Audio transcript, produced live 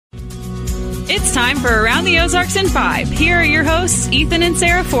It's time for Around the Ozarks in 5. Here are your hosts, Ethan and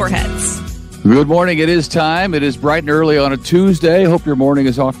Sarah Foreheads. Good morning. It is time. It is bright and early on a Tuesday. Hope your morning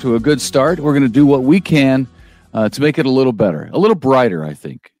is off to a good start. We're going to do what we can to make it a little better, a little brighter, I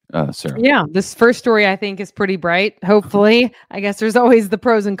think. Sarah. Yeah, this first story I think is pretty bright. Hopefully, I guess there's always the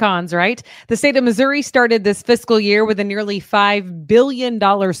pros and cons, right? The state of Missouri started this fiscal year with a nearly $5 billion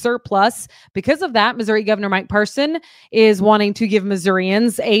surplus. Because of that, Missouri Governor Mike Parson is wanting to give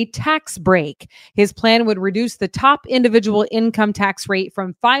Missourians a tax break. His plan would reduce the top individual income tax rate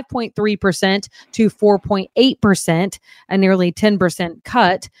from 5.3% to 4.8%, a nearly 10%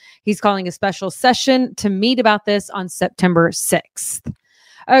 cut. He's calling a special session to meet about this on September 6th.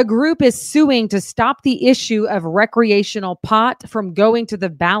 A group is suing to stop the issue of recreational pot from going to the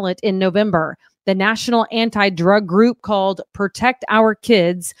ballot in November. The national anti-drug group called Protect Our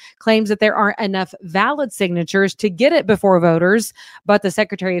Kids claims that there aren't enough valid signatures to get it before voters, but the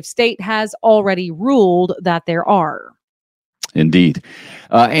Secretary of State has already ruled that there are. Indeed.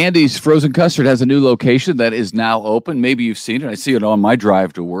 Andy's Frozen Custard has a new location that is now open. Maybe you've seen it. I see it on my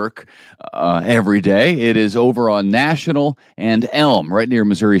drive to work every day. It is over on National and Elm, right near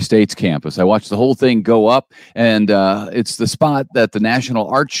Missouri State's campus. I watched the whole thing go up, and it's the spot that the National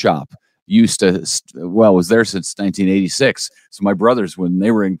Art Shop was there since 1986. So my brothers, when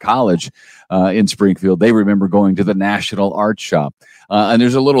they were in college in Springfield, they remember going to the National Art Shop. And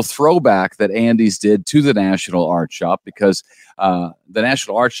there's a little throwback that Andy's did to the National Art Shop because the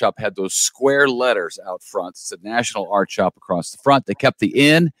National Art Shop had those square letters out front. It said National Art Shop across the front. They kept the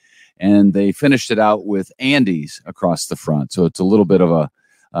 "in" and they finished it out with Andy's across the front. So it's a little bit of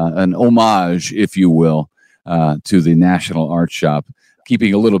an homage, if you will, to the National Art Shop,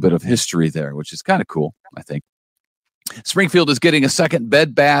 keeping a little bit of history there, which is kind of cool, I think. Springfield is getting a second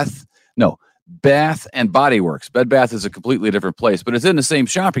Bath and Body Works. Bed Bath is a completely different place, but it's in the same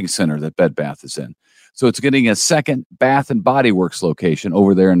shopping center that Bed Bath is in. So it's getting a second Bath and Body Works location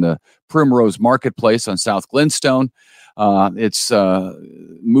over there in the Primrose Marketplace on South Glenstone. It's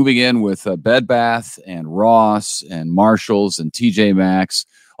moving in with Bed Bath and Ross and Marshalls and TJ Maxx,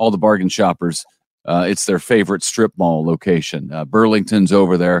 all the bargain shoppers. It's their favorite strip mall location. Burlington's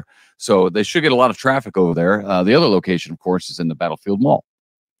over there. So they should get a lot of traffic over there. The other location, of course, is in the Battlefield Mall.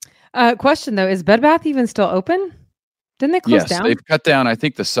 Question, though, is Bed Bath even still open? Didn't they close down? Yes, they've cut down, I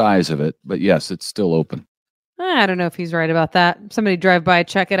think, the size of it. But yes, it's still open. I don't know if he's right about that. Somebody drive by,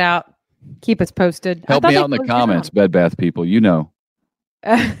 check it out. Keep us posted. Help me out in the comments, Bed Bath people. You know.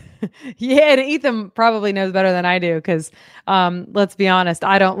 Yeah, and Ethan probably knows better than I do because, let's be honest,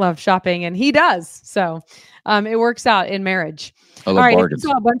 I don't love shopping and he does. So it works out in marriage. I love All right, bargains. I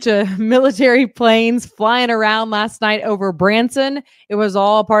saw a bunch of military planes flying around last night over Branson. It was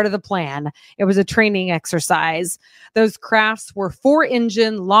all part of the plan. It was a training exercise. Those crafts were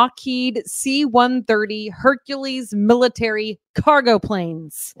 4-engine Lockheed C-130 Hercules military cargo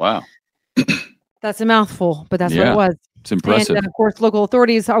planes. Wow. That's a mouthful, but that's what it was. It's impressive. And of course, local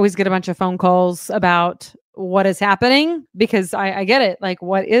authorities always get a bunch of phone calls about what is happening because I get it, like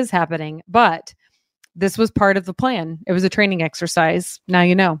what is happening. But this was part of the plan. It was a training exercise. Now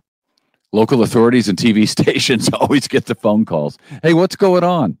you know. Local authorities and TV stations always get the phone calls. Hey, what's going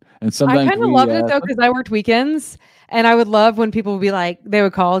on? And sometimes I kind of loved it though because I worked weekends, and I would love when people would be like, they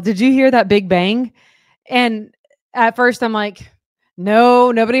would call, "Did you hear that big bang?" And at first, I'm like,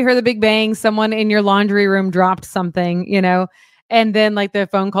 no, nobody heard the big bang. Someone in your laundry room dropped something, and then like the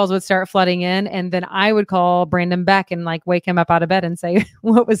phone calls would start flooding in. And then I would call Brandon Beck and like wake him up out of bed and say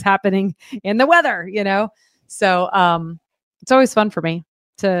what was happening in the weather, So it's always fun for me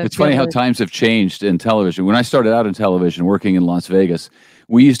to. It's funny how times have changed in television. When I started out in television working in Las Vegas,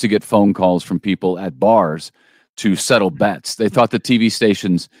 we used to get phone calls from people at bars to settle bets. They thought the TV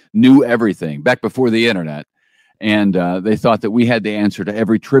stations knew everything back before the internet. And they thought that we had the answer to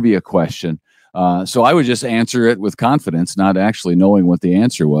every trivia question. So I would just answer it with confidence, not actually knowing what the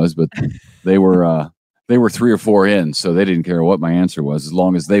answer was. But they were 3 or 4 in, so they didn't care what my answer was as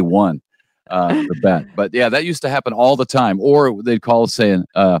long as they won the bet. But yeah, that used to happen all the time. Or they'd call saying,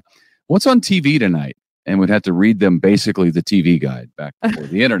 "What's on TV tonight?" And we'd have to read them basically the TV guide back before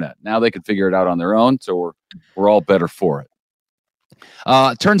the internet. Now they can figure it out on their own, so we're all better for it.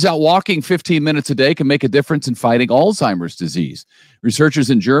 Turns out walking 15 minutes a day can make a difference in fighting Alzheimer's disease.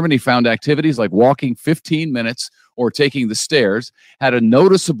 Researchers in Germany found activities like walking 15 minutes or taking the stairs had a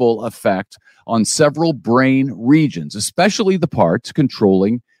noticeable effect on several brain regions, especially the parts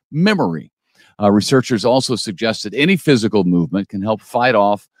controlling memory. Researchers also suggested any physical movement can help fight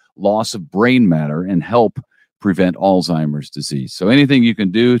off loss of brain matter and help prevent Alzheimer's disease. So anything you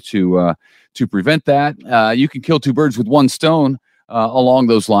can do to prevent that, you can kill 2 birds with 1 stone along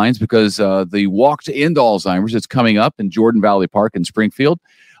those lines because the Walk to End Alzheimer's is coming up in Jordan Valley Park in Springfield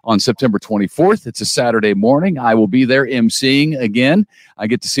on September 24th. It's a Saturday morning. I will be there emceeing again. I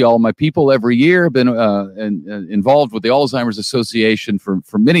get to see all my people every year. Been involved with the Alzheimer's Association for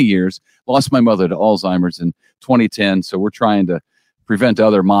many years. Lost my mother to Alzheimer's in 2010, so we're trying to prevent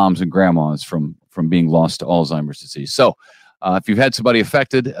other moms and grandmas from being lost to Alzheimer's disease. So if you've had somebody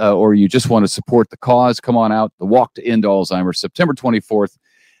affected or you just want to support the cause, come on out. The Walk to End Alzheimer's, September 24th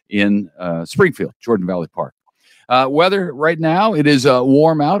in Springfield, Jordan Valley Park. Weather right now, it is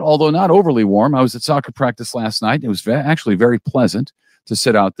warm out, although not overly warm. I was at soccer practice last night. It was actually very pleasant to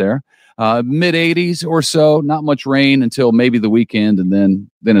sit out there. Mid 80s or so, not much rain until maybe the weekend, and then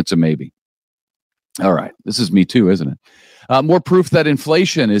it's a maybe. All right, this is me too, isn't it? More proof that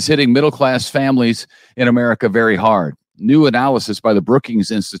inflation is hitting middle-class families in America very hard. New analysis by the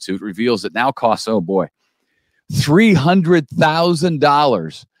Brookings Institute reveals it now costs, oh boy,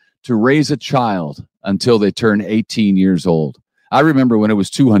 $300,000 to raise a child until they turn 18 years old. I remember when it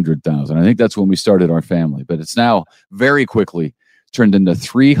was $200,000. I think that's when we started our family, but it's now very quickly turned into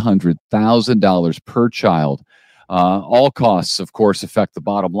 $300,000 per child. All costs, of course, affect the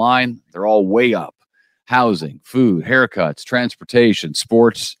bottom line. They're all way up. Housing, food, haircuts, transportation,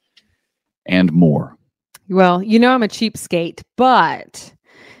 sports, and more. Well, I'm a cheapskate, but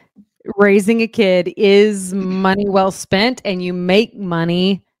raising a kid is money well spent, and you make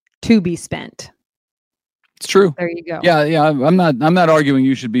money to be spent. It's true. There you go. Yeah. I'm not arguing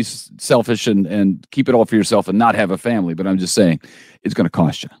you should be selfish and keep it all for yourself and not have a family, but I'm just saying it's going to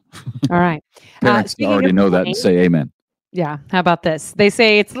cost you. All right. Parents already know that and say amen. Yeah. How about this? They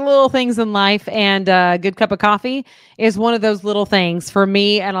say it's the little things in life, and a good cup of coffee is one of those little things for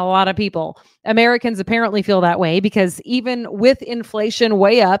me and a lot of people. Americans apparently feel that way because even with inflation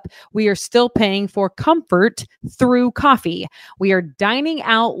way up, we are still paying for comfort through coffee. We are dining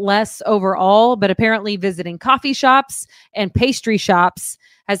out less overall, but apparently visiting coffee shops and pastry shops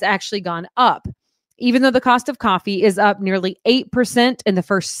has actually gone up. Even though the cost of coffee is up nearly 8% in the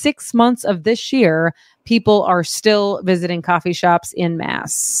first 6 months of this year, people are still visiting coffee shops en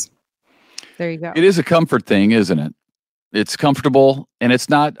masse. There you go. It is a comfort thing, isn't it? It's comfortable, and it's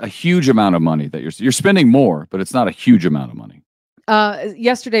not a huge amount of money that you're spending more, but it's not a huge amount of money.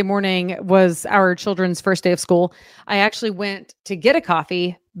 Yesterday morning was our children's first day of school. I actually went to get a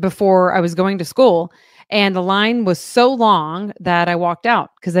coffee before I was going to school, and the line was so long that I walked out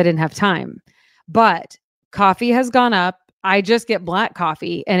because I didn't have time. But coffee has gone up. I just get black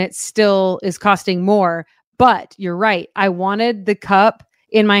coffee, and it still is costing more. But you're right. I wanted the cup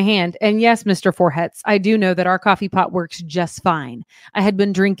in my hand. And yes, Mr. Forhetz, I do know that our coffee pot works just fine. I had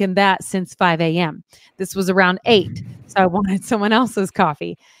been drinking that since 5 a.m. This was around 8. So I wanted someone else's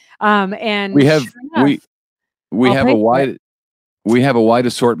coffee. And we have sure enough, we have a wide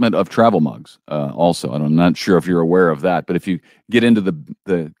assortment of travel mugs also. And I'm not sure if you're aware of that, but if you get into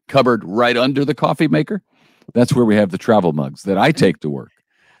the cupboard right under the coffee maker, that's where we have the travel mugs that I take to work.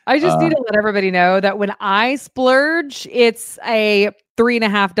 I just need to let everybody know that when I splurge, it's a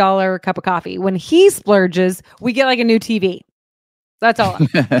 $3.50 cup of coffee. When he splurges, we get like a new TV. That's all.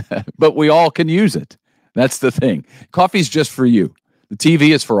 But we all can use it. That's the thing. Coffee's just for you. The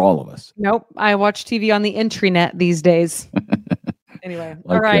TV is for all of us. Nope. I watch TV on the intranet these days. Anyway,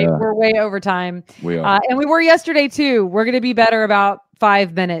 all right. We're way over time. We are. And we were yesterday too. We're going to be better about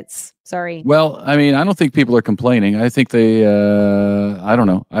 5 minutes. Sorry. Well, I mean, I don't think people are complaining. I think they, I don't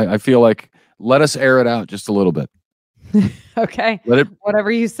know. I feel like let us air it out just a little bit. Okay.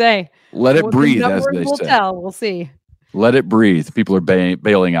 Whatever you say. Let it breathe, as they say. We'll see. Let it breathe. People are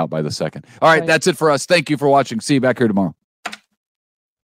bailing out by the second. All right. That's it for us. Thank you for watching. See you back here tomorrow.